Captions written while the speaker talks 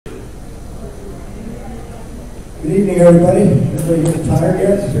Good evening, everybody. Everybody getting tired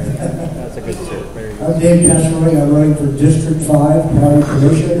yet? That's a good tip. I'm Dave Kesselring. I'm running for District 5 County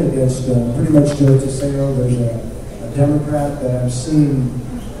Commission against pretty much Joe Teseo. There's a Democrat that I've seen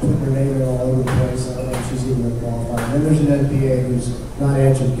put her name in all over the place. I don't know if she's even qualified. And then there's an NPA who's not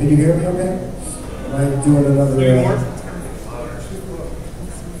answering. Can you hear me okay? Am I doing another...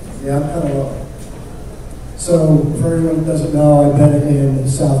 Yeah, I'm kind of low. So, for anyone who doesn't know, I've been in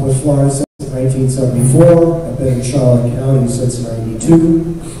Southwest Florida since 1974. I've been in Charlotte County since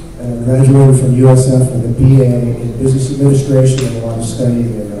 '92, and I graduated from USF with a BA in Business Administration and a lot of studying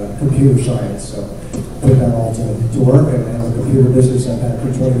in computer science. So, put that all to work, and I have a computer business I've had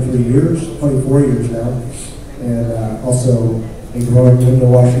for 24 years now, and also a growing window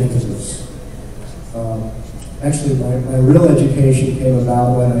washing business. Actually, my real education came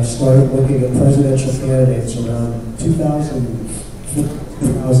about when I started looking at presidential candidates around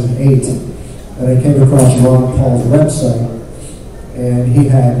 2008, and I came across Ron Paul's website, and he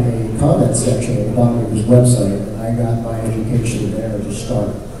had a comment section at the bottom of his website, and I got my education there to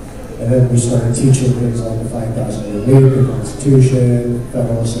start. And then we started teaching things like the 5,000 year week, the Constitution,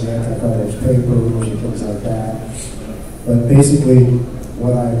 Federalist and Anti-Federalist papers, and things like that. But basically,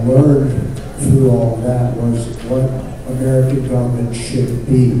 what I learned through all of that was what American government should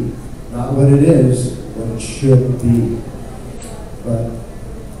be. Not what it is, what it should be. But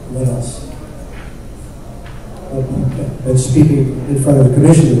what else? I've been speaking in front of the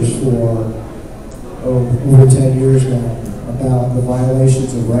commissioners for over 10 years now about the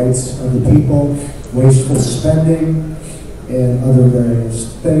violations of rights of the people, wasteful spending, and other various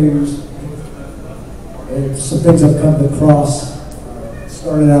things. And some things I've come across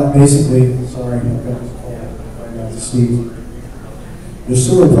started out basically, sorry, I've got to find out Steve. The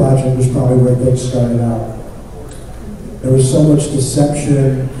sewer project was probably where things started out. There was so much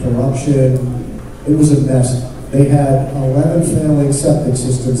deception, corruption, it was a mess. They had 11 failing septic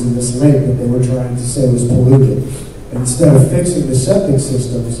systems in this lake that they were trying to say was polluted. And instead of fixing the septic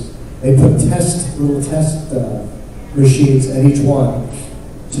systems, they put little test machines at each one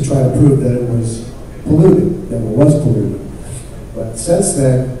to try to prove that it was polluted, that it was polluted. But since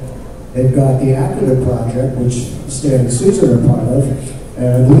then, they've got the Academic project, which Stan and Susan are part of, and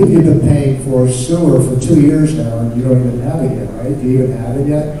I believe you've been paying for sewer for 2 years now, and you don't even have it yet, right? Do you even have it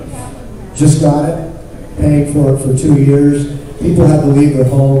yet? Just got it, paying for it for 2 years. People had to leave their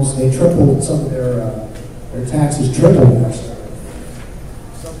homes. They tripled some of their taxes, tripled actually.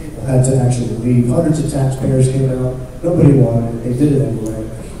 Some people had to actually leave. Hundreds of taxpayers came out. Nobody wanted it. They did it anyway.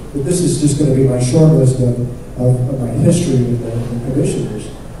 But this is just going to be my short list of my history with the commissioners.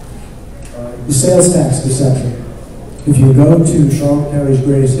 The sales tax deception. If you go to Charlotte County's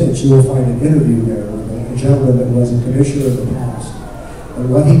Greatest Hits, you will find an interview there with a gentleman that was a commissioner in the past. And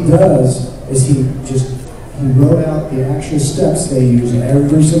what he does is he wrote out the actual steps they use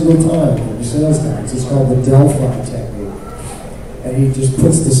every single time for the sales tax. It's called the Delphi technique. And he just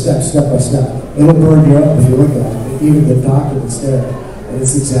puts the steps step by step. It'll burn you up if you look at it, even the documents there. And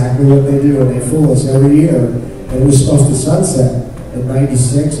it's exactly what they do, and they fool us every year. And it was supposed to sunset in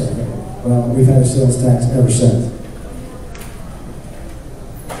 '96, I think. Well, we've had a sales tax ever since.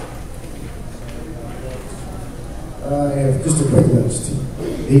 I have just a quick list.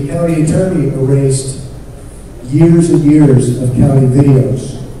 The county attorney erased years and years of county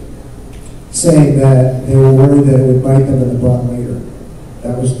videos saying that they were worried that it would bite them in the butt later.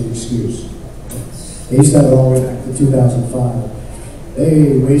 That was the excuse. They used to have it all the way back to 2005.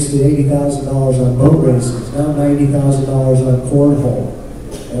 They wasted $80,000 on boat races, now $90,000 on cornhole.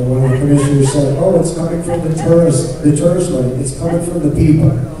 And one of the commissioners said, oh, it's coming from the tourist money. It's coming from the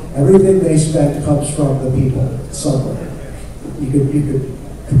people. Everything they spend comes from the people, somewhere. You could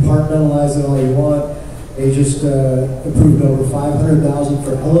compartmentalize it all you want. They just approved over $500,000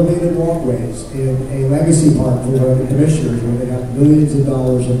 for elevated walkways in a legacy park for one of the commissioners where they have millions of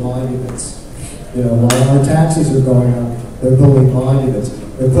dollars of monuments. You know, while our taxes are going up, they're building monuments.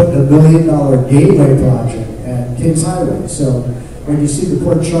 They're putting $1 million gateway project at Kings Highway. So when you see the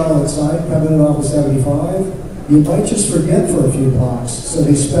Port Charlotte sign coming in off of 75, you might just forget for a few blocks. So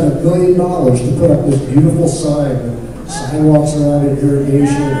they spent $1 million to put up this beautiful sign and sidewalks around it,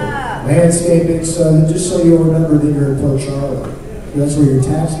 irrigation, and landscaping, so just so you'll remember that you're in Port Charlotte. That's where your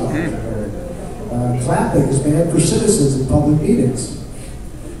tax dollars are going. Clapping is banned for citizens in public meetings.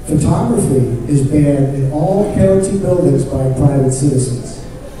 Photography is banned in all county buildings by private citizens.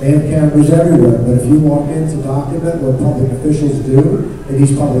 They have cameras everywhere, but if you walk in to document what public officials do in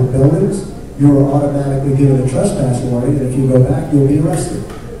these public buildings, you are automatically given a trespass warning, and if you go back, you'll be arrested.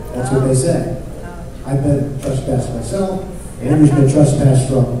 That's what they say. I've been trespassed myself. Andrew's been trespassed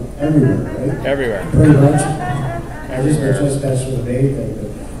from everywhere, right? Everywhere. Pretty much. I just got trespassed for the main thing. But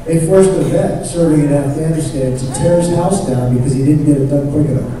they forced a vet serving in Afghanistan to tear his house down because he didn't get it done quick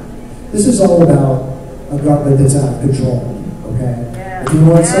enough. This is all about a government that's out of control, okay? Yeah. If you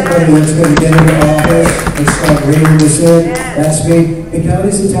want somebody that's going to get into office and start reining this in, that's me. The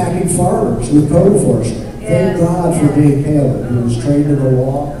county's attacking farmers with code enforcement. Thank God for Dave Taylor, who was trained in the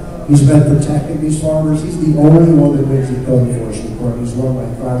law. He's been protecting these farmers. He's the only one that wins the code enforcement court. He's won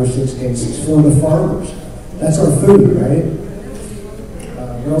like 5 or 6 cases for the farmers. That's our food, right?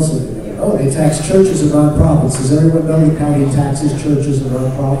 What else are they doing? Oh, they tax churches and nonprofits. Does everyone know the county taxes churches and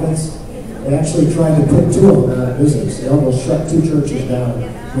nonprofits? They actually tried to put 2 of them out of business. They almost shut 2 churches down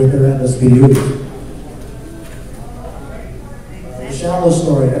with their MSBU. The Shallow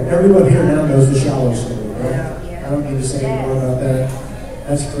story. Everyone here now knows the Shallow story, right? I don't need to say any more about that.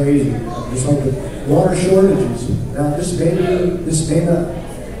 That's crazy. I'm just hoping. Water shortages. Now, this may not,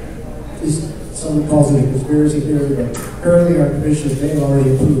 someone calls it a conspiracy theory, but currently our commissioners, they've already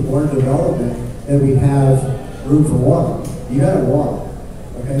approved water development, and we have room for water. You got water.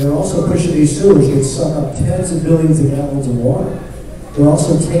 Okay, they're also pushing these sewers that suck up tens of billions of gallons of water. They're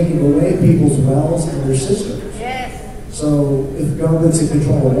also taking away people's wells and their cisterns. Yes. So if government's in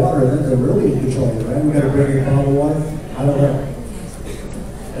control of water, then they're really in control of it, right? We got to bring in bottled water? I don't know.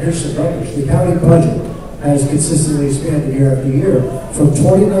 Here's some numbers. The county budget has consistently expanded year after year. From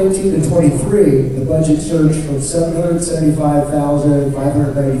 2019 to 23, the budget surged from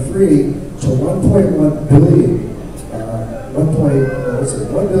 $775,593 to $1.1 billion.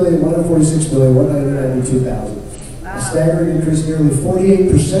 $1,146,192,000. A staggering increase, nearly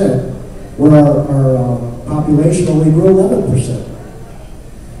 48%, where our population only grew 11%.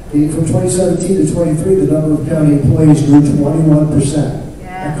 From 2017 to 23, the number of county employees grew 21%.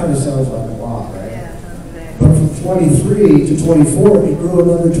 That kind of sounds like a lot, right? Yeah. But from 23 to 24, it grew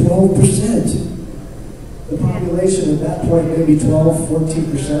another 12%. The population at that point, maybe 12,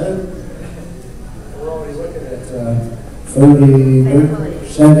 14%. We're already looking at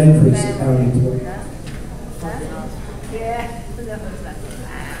 30% increase in county employees.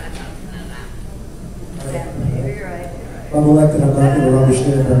 I'm elected, I'm not going to rubber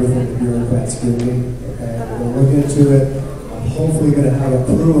stamp everything the bureaucrats give me. Okay, I'm going to look into it. I'm hopefully going to have a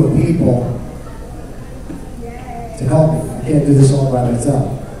crew of people to help me. I can't do this all by myself.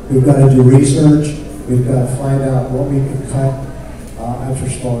 We've got to do research. We've got to find out what we can cut after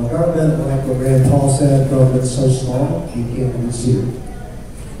smaller government. Like what Rand Paul said, government's so small, you can't even see it.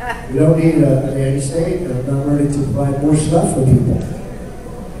 We don't need a nanny state, and I'm not ready to provide more stuff for people.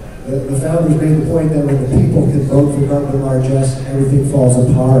 The founders made the point that when the people can vote for government largesse, everything falls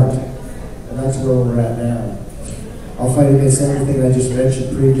apart. And that's where we're at now. I'll fight against everything I just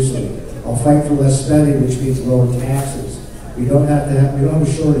mentioned previously. I'll fight for less spending, which means lower taxes. We don't have a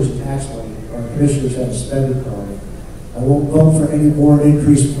shortage of tax money. Our commissioners have a spending problem. I won't vote for any more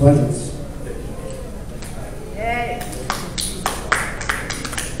increased budgets.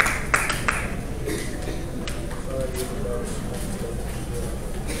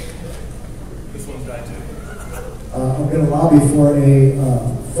 I'm going to lobby for a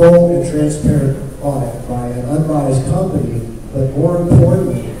full and transparent audit by an unbiased company, but more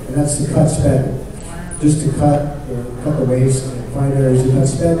importantly, and that's to cut spending. Just to cut the waste and find areas to cut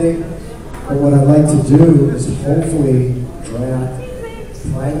spending. But what I'd like to do is hopefully draft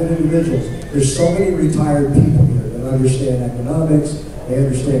private individuals. There's so many retired people here that understand economics, they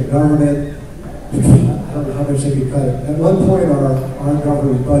understand government. I don't know how much they could cut it. At one point, our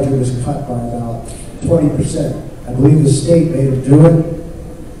government budget was cut by about 20%. I believe the state made them do it.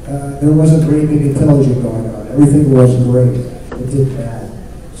 There wasn't great big pillaging going on. Everything was great. It did bad.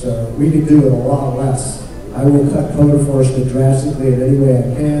 So we can do it a lot less. I will cut code enforcement drastically in any way I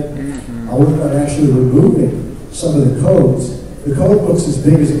can. I'll work on actually removing some of the codes. The code book's as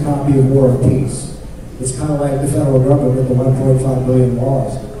big as a copy of War and Peace. It's kind of like the federal government with the 1.5 billion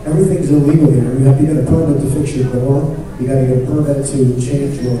laws. Everything's illegal here. You have to get a permit to fix your door. You got to get a permit to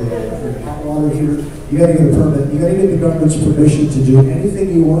change your hot water heater. You got to get a permit. You got to get the government's permission to do anything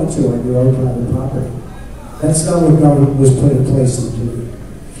you want to on your own private property. That's not what government was put in place to do.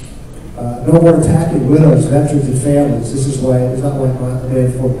 No more attacking widows, veterans, and families. This is why it's not like my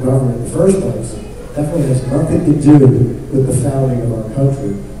demand for government in the first place. Definitely has nothing to do with the founding of our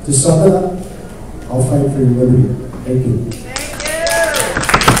country. To sum it up, I'll fight for your liberty. Thank you.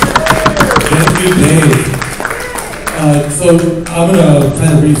 Thank you, Dave. So I'm going to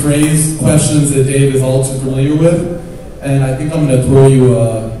kind of rephrase questions that Dave is all too familiar with, and I think I'm going to throw you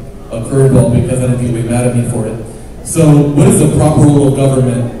a curveball because I don't think you'll be mad at me for it. So what is the proper role of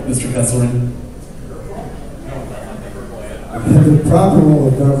government, Mr. Kesselring? The proper role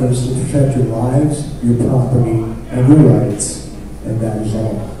of government is to protect your lives, your property, and your rights, and that is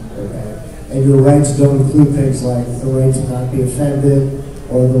all. Okay? And your rights don't include things like the right to not be offended,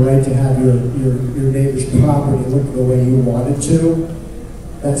 or the right to have your neighbor's property look the way you want it to.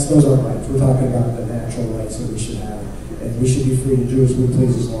 Those aren't rights. We're talking about the natural rights that we should have. And we should be free to do as we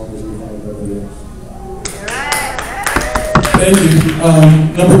please as long as we find nobody else. Thank you.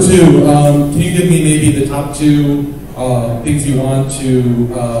 Number two, can you give me maybe the top two things you want to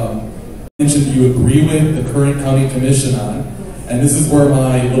mention that you agree with the current county commission on? And this is where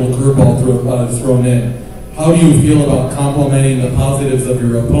my little curveball is thrown in. How do you feel about complimenting the positives of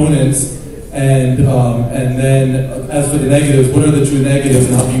your opponents? And then, as for the negatives, what are the two negatives,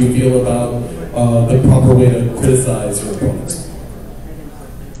 and how do you feel about the proper way to criticize your opponents?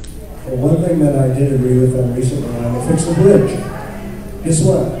 Well, one thing that I did agree with them recently on to fix the bridge. Guess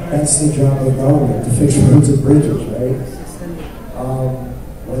what? That's the job of government, to fix roads and bridges, right?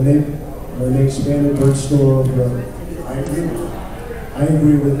 When they expanded Birchstone Road, I agree with it. I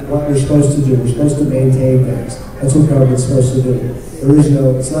agree with what we're supposed to do. We're supposed to maintain things. That's what government's supposed to do.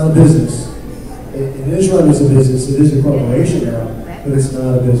 It's not a business. It is run as a business. It is a corporation now, but it's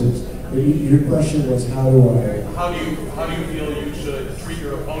not a business. Your question was how do you feel you should treat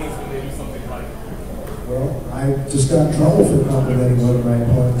your opponents when they do something right? Well, I just got in trouble for complimenting one of my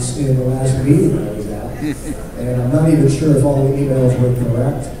opponents in the last meeting I was at. And I'm not even sure if all the emails were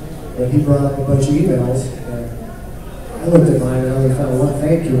correct, but he brought up a bunch of emails. And I looked at mine and I thought, well,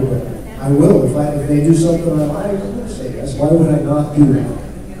 thank you, but I will. If they do something I like, I'm going to say yes. Why would I not do that?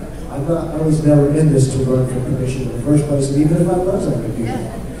 I was never in this to run for commission in the first place, and even if I was, I would do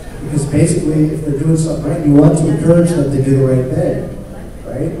that. Because basically, if they're doing something right, you want to encourage them to do the right thing,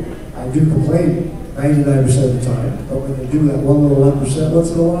 right? I do complain 99% of the time, but when they do that one little 1%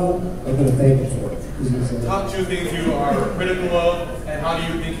 once in a while, I'm going to thank them for it. Top two things you are critical of, and how do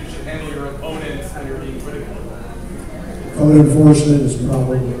you think you should handle your opponents when you're being critical of them? Code enforcement is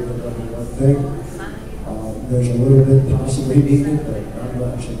probably the number one thing. There's a little bit possibly needed, but not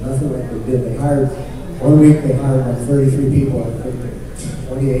much. And nothing like they did. One week they hired like 33 people. I think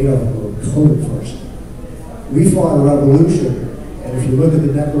 28 of them were code enforcement. We fought a revolution, and if you look at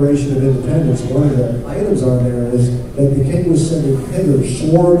the Declaration of Independence, one of the items on there is that the king was sending hither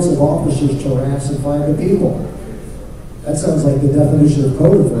swarms of officers to harass and find the people. That sounds like the definition of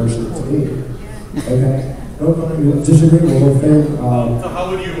code enforcement to me. Okay? You disagree with the whole thing? So how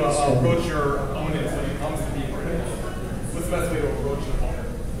would you approach your opponents when it comes to being critical? What's the best way to approach an opponent?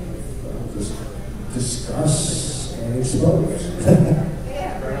 Just discuss and expose.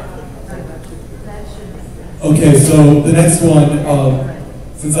 Okay, so the next one,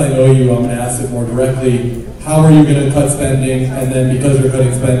 since I know you, I'm going to ask it more directly. How are you going to cut spending? And then because you're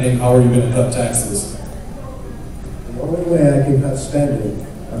cutting spending, how are you going to cut taxes? The only way I can cut spending,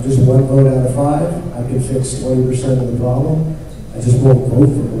 I'm just one vote out of 5. I can fix 20% of the problem. I just won't vote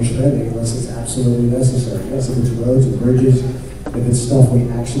for more spending unless it's absolutely necessary. Yes, if it's roads and bridges, if it's stuff we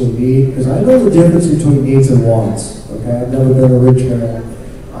actually need. Because I know the difference between needs and wants. Okay, I've never been a rich man.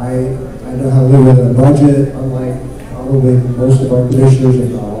 I know how to live within a budget, unlike probably most of our commissioners, if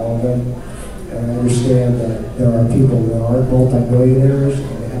not all of them. And I understand that there are people that aren't multi-millionaires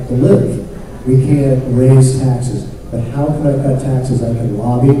and they have to live. We can't raise taxes. But how can I cut taxes? I can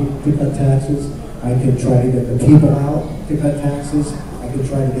lobby to cut taxes. I can try to get the people out to cut taxes. I can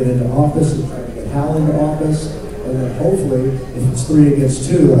try to get into office and try to get Hal into office. And then hopefully, if it's 3 against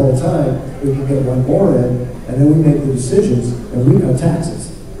 2 the whole time, we can get one more in, and then we make the decisions and we cut taxes.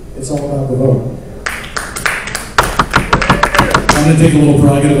 It's all about the vote. I'm going to take a little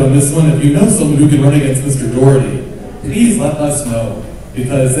prerogative on this one. If you know someone who can run against Mr. Doherty, please let us know,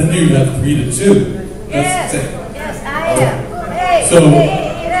 because then you have 3-2. Yes, yes, I am. Hey, so, hey,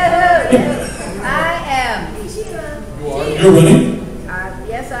 you know who? I am. You're running?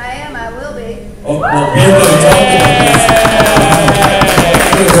 Yes, I am. I will be. Oh, well, we have to talk about this.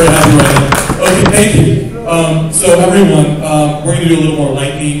 Okay, thank you. So everyone, we're going to do a little more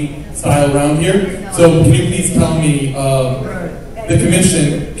lightning style round here. So can you please tell me, the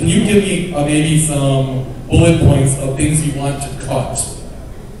commission, can you give me maybe some bullet points of things you want to cut?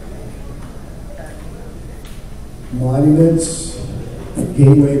 Monuments,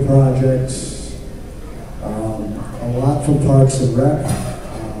 gateway projects, a lot from Parks and Rec,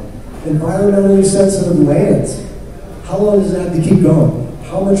 environmentally sensitive lands. How long does that have to keep going?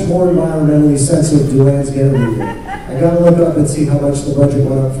 How much more environmentally sensitive do lands get every year? I got to look up and see how much the budget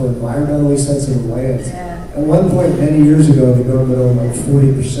went up for environmentally sensitive lands. At one point, many years ago, the government owned like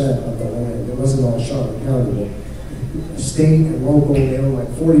 40% of the land. It wasn't all Charlotte County. State and local, they own like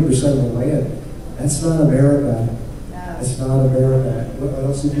 40% of the land. That's not America. It's not America. What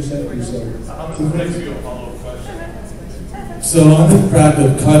else did you say? You said I'm going to ask you a follow-up question. So on the track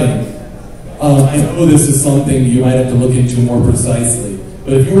of cutting, I know this is something you might have to look into more precisely,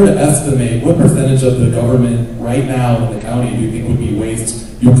 but if you were to estimate what percentage of the government right now in the county do you think would be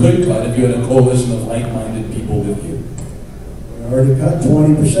waste you could cut if you had a coalition of like-minded people with you? We already cut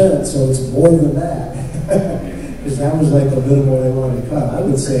 20%, so it's more than that. Because that was like the minimum they wanted to cut. I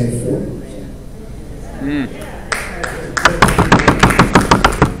would say 40%.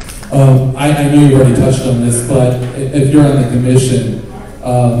 I know you already touched on this, but if you're on the commission,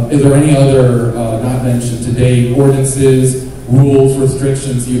 is there any other, not mentioned today, ordinances, rules,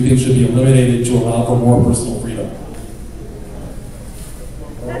 restrictions you think should be eliminated to allow for more personal freedom?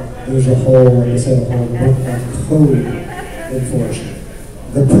 There's a whole, like I said, a whole book of code enforcement.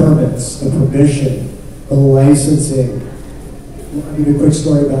 The permits, the permission, the licensing. I'll give you a quick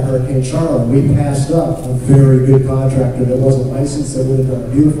story about Hurricane Charlotte. We passed up a very good contractor that wasn't licensed that would have done a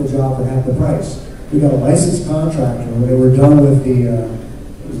beautiful job for half the price. We got a licensed contractor. When they were done with the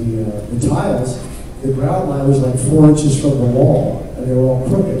tiles, the ground line was like 4 inches from the wall, and they were all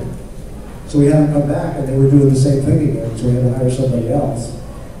crooked. So we had them come back, and they were doing the same thing again, so we had to hire somebody else.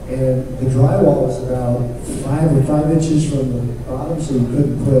 And the drywall was about 5 inches from the bottom, so you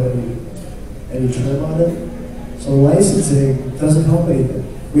couldn't put any trim on it. So licensing doesn't help anything.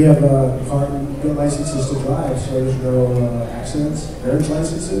 We have good licenses to drive, so there's no accidents, marriage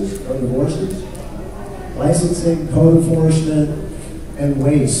licenses, no divorces. Licensing, code enforcement, and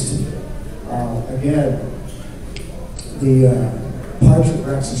waste. Again, the Parks and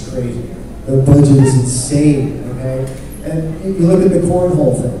Recs is crazy. Their budget is insane, okay? And you look at the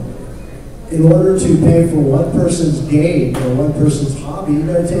cornhole thing. In order to pay for one person's game or one person's hobby, you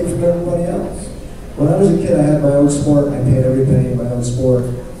gotta take from everybody else. When I was a kid, I had my own sport. I paid every penny in my own sport.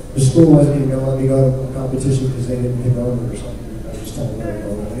 The school wasn't even gonna let me go to a competition because they didn't pick on me or something. I just told them I didn't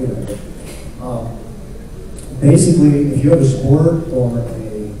go anyway. Basically, if you have a sport or a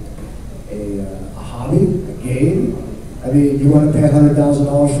hobby, a game, I mean, you want to pay $100,000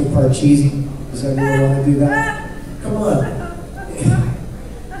 for Parcheesi? Does anyone want to do that? Come on.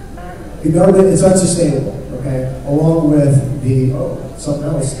 The government, it's unsustainable, okay? Along with the, something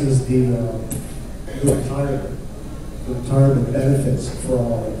else is the retirement benefits for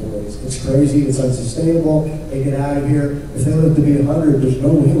all employees. It's crazy, it's unsustainable, they get out of here. If they live to be 100, there's no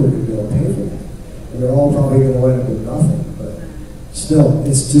way we're going to be able to pay for them. And they're all probably going to wind up with nothing, but still,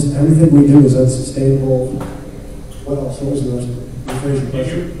 it's just, everything we do is unsustainable. What else? What was the rest of it? Rephrase your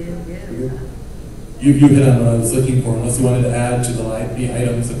question. You hit on what I was looking for, unless you wanted to add to the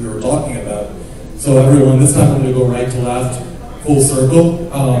items that we were talking about. So everyone, this time I'm going to go right to left, full circle.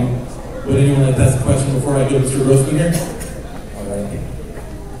 Would anyone like to ask a question before I go to Mr. Grossman here? All right.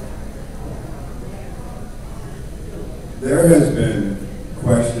 There has been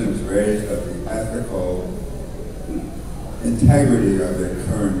questions raised of the ethical integrity of the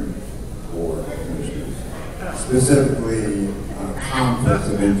current board of commissioners, specifically conflicts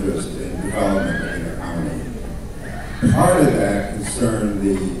of interest in development in the county. Part of that concerned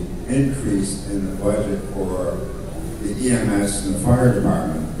the increase in the budget for the EMS and the fire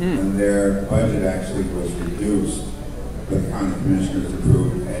department, and their budget actually was reduced, but the county commissioners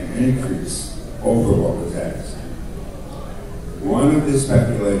approved an increase over what was asked. One of the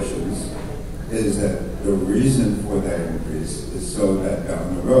speculations is that the reason for that increase is so that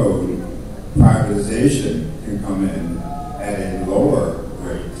down the road, privatization can come in at a lower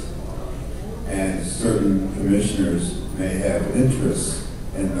rate, and certain commissioners may have interests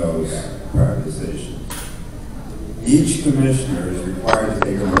in those privatizations. Each commissioner is required to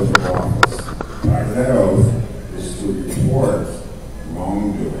take an oath of office. Part of that oath is to report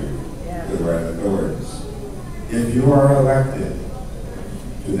wrongdoing to the right authorities. If you are elected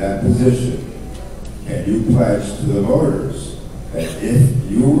to that position, can you pledge to the voters that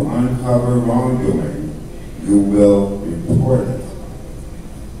if you uncover wrongdoing, you will report it?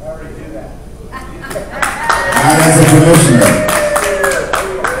 I already did that. Not as a commissioner.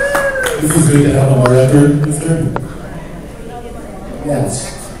 This is good to have on the record, mister. Yes.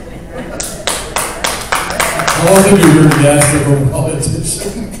 How often have you heard yes from a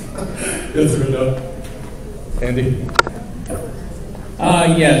politician? Yes or no? Andy?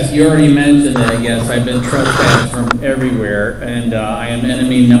 Yes, you already mentioned that. Yes, I've been trespassed from everywhere, and I am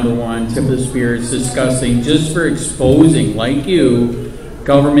enemy number one, tip of the spear. It's disgusting just for exposing, like you,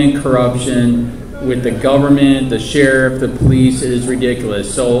 government corruption with the government, the sheriff, the police. It is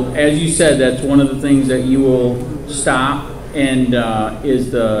ridiculous. So, as you said, that's one of the things that you will stop, and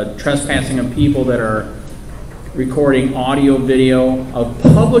is the trespassing of people that are recording audio, video of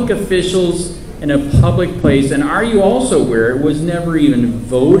public officials in a public place. And are you also aware it was never even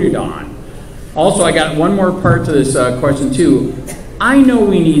voted on? Also, I got one more part to this question too. I know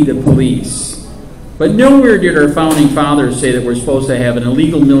we need the police, but nowhere did our founding fathers say that we're supposed to have an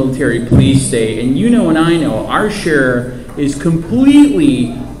illegal military police state. And you know and I know our sheriff is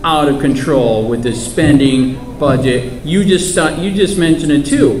completely out of control with the spending budget. You just mentioned it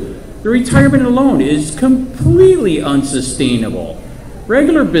too. The retirement alone is completely unsustainable.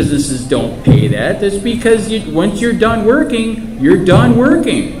 Regular businesses don't pay that. That's because once you're done working, you're done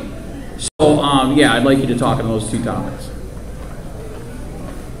working. So, yeah, I'd like you to talk on those two topics.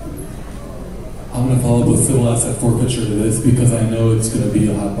 I'm going to follow up with civil asset forfeiture to this because I know it's going to be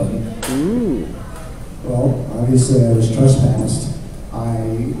a hot button. Ooh. Well, obviously I was trespassed.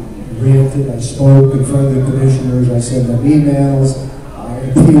 I ranted, I spoke in front of the commissioners, I sent them emails, I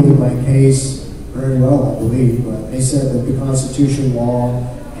appealed my case very well, I believe, but they said that the Constitution law,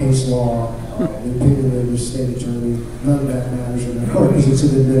 case law, the opinion of the state attorney, none of that matters in the court because it's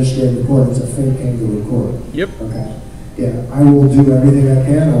an administrative court, it's a fake kangaroo court. Yep. Okay. Yeah, I will do everything I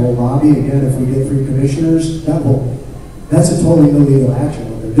can, I will lobby, again, if we get 3 commissioners, that's a totally illegal action,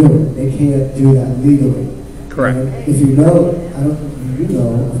 what they're doing. They can't do that legally. Correct. And if you know, you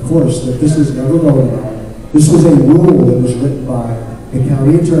know, of course, that this was never voted on. This was a rule that was written by the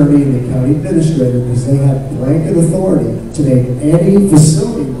county attorney and the county administrator because they have blanket authority to make any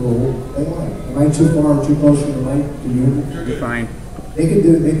facility rule they like. Am I too far or too close to the mic? You're fine. They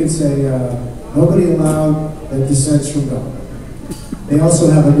could say, nobody allowed that dissents from God. They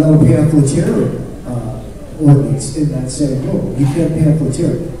also have a no pamphleteering ordinance in that same rule. You can't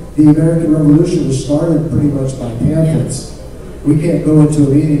pamphleteer. The American Revolution was started pretty much by pamphlets. We can't go into a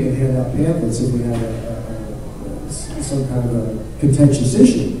meeting and hand out pamphlets if we have some kind of a contentious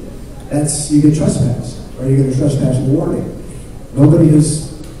issue. You get trespassed, or you get a trespass warning. Nobody has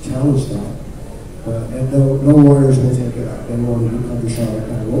challenged that. And no lawyers will take it up. They won't even come to Charlotte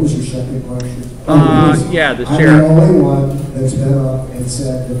County. What was your second question? Yeah, the I'm sheriff. the only one that's been up and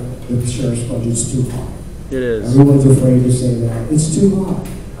said that the sheriff's budget's too high. It is. Everyone's afraid to say that. It's too high.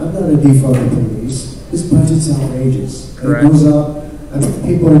 I'm not a defund the police. This budget's outrageous. Correct. It goes up. I mean,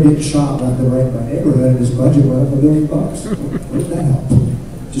 people are getting shot left and right in my neighborhood, and this budget went up $1 million. What did that help?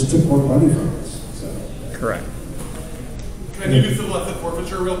 Just took more money from us. So. Correct. Can I give you civil asset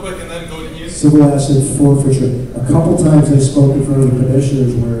forfeiture real quick and then go to you? Civil asset forfeiture. A couple times I spoke in front of the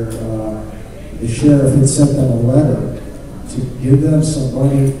commissioners where the sheriff had sent them a letter to give them some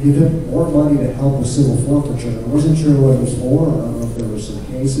money, give them more money to help with civil forfeiture. I wasn't sure what it was for. I don't know if there were some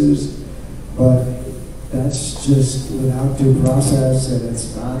cases, but that's just without due process, and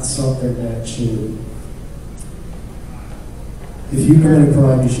it's not something that should. If you commit a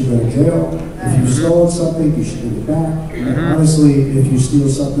crime, you should go to jail. If you've stolen something, you should give it back. And honestly, if you steal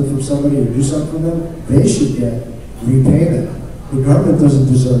something from somebody or do something for them, they should get repayment. The government doesn't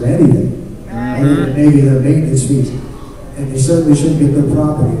deserve anything. Maybe their maintenance fees. And they certainly shouldn't get their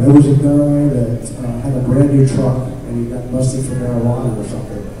property. There was a guy that had a brand new truck, and he got busted for marijuana or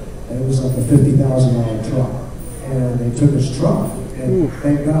something. And it was like a $50,000 truck. And they took his truck. And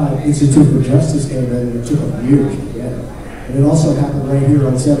thank God, Institute for Justice came in, and it took them years to get it. And it also happened right here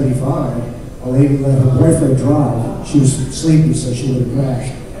on 75. A lady let her boyfriend drive. She was sleepy, so she would have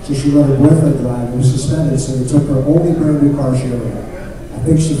crashed. So she let her boyfriend drive. It was suspended, so they took her only brand new car she ever had. I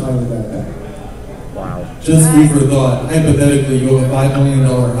think she finally got it back. Wow. Just food for thought. Hypothetically, you have a $5 million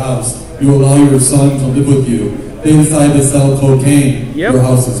house. You allow your son to live with you. They decide to sell cocaine. Yep. Your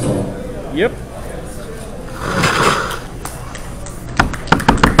house is gone. Yep.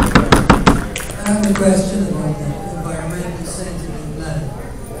 I have a question about the environmental sensitive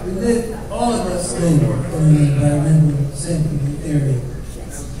land. We live, all of us live in an environmental sensitive area.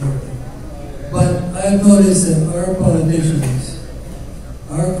 But I've noticed that our politicians,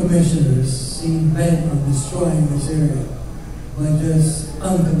 our commissioners, seem bent on destroying this area by just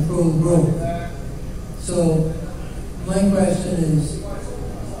uncontrolled growth. So my question is,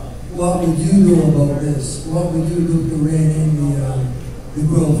 what would you do about this? What would you do to rein in the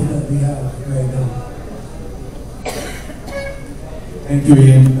growth that we have right now? Thank you,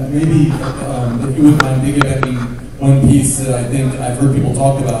 Ian. Maybe if you wouldn't mind piggybacking one piece that I think I've heard people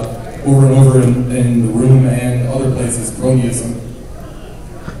talk about over and over in the room and other places, cronyism.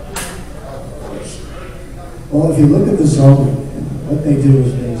 Well, if you look at the zoning, what they do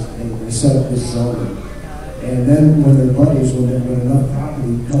is they set up this zoning. And then when their buddies, when enough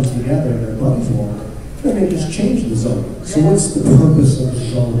property comes together and their buddies want it, then they just change the zoning. So what's the purpose of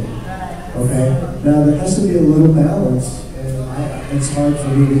zoning? Okay? Now there has to be a little balance, and it's hard for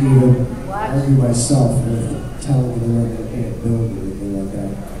me to even argue myself with telling them they can't build or anything like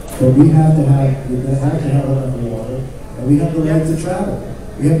that. But we have to have enough water, and we have the right to travel.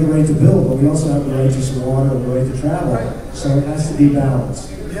 We We have the right to build, but we also have the right to some water and the right to travel. So it has to be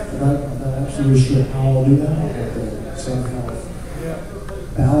balanced. I'm not absolutely sure how I'll do that. I'll have to somehow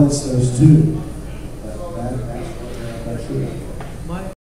balance those two. But that's what I'm sure.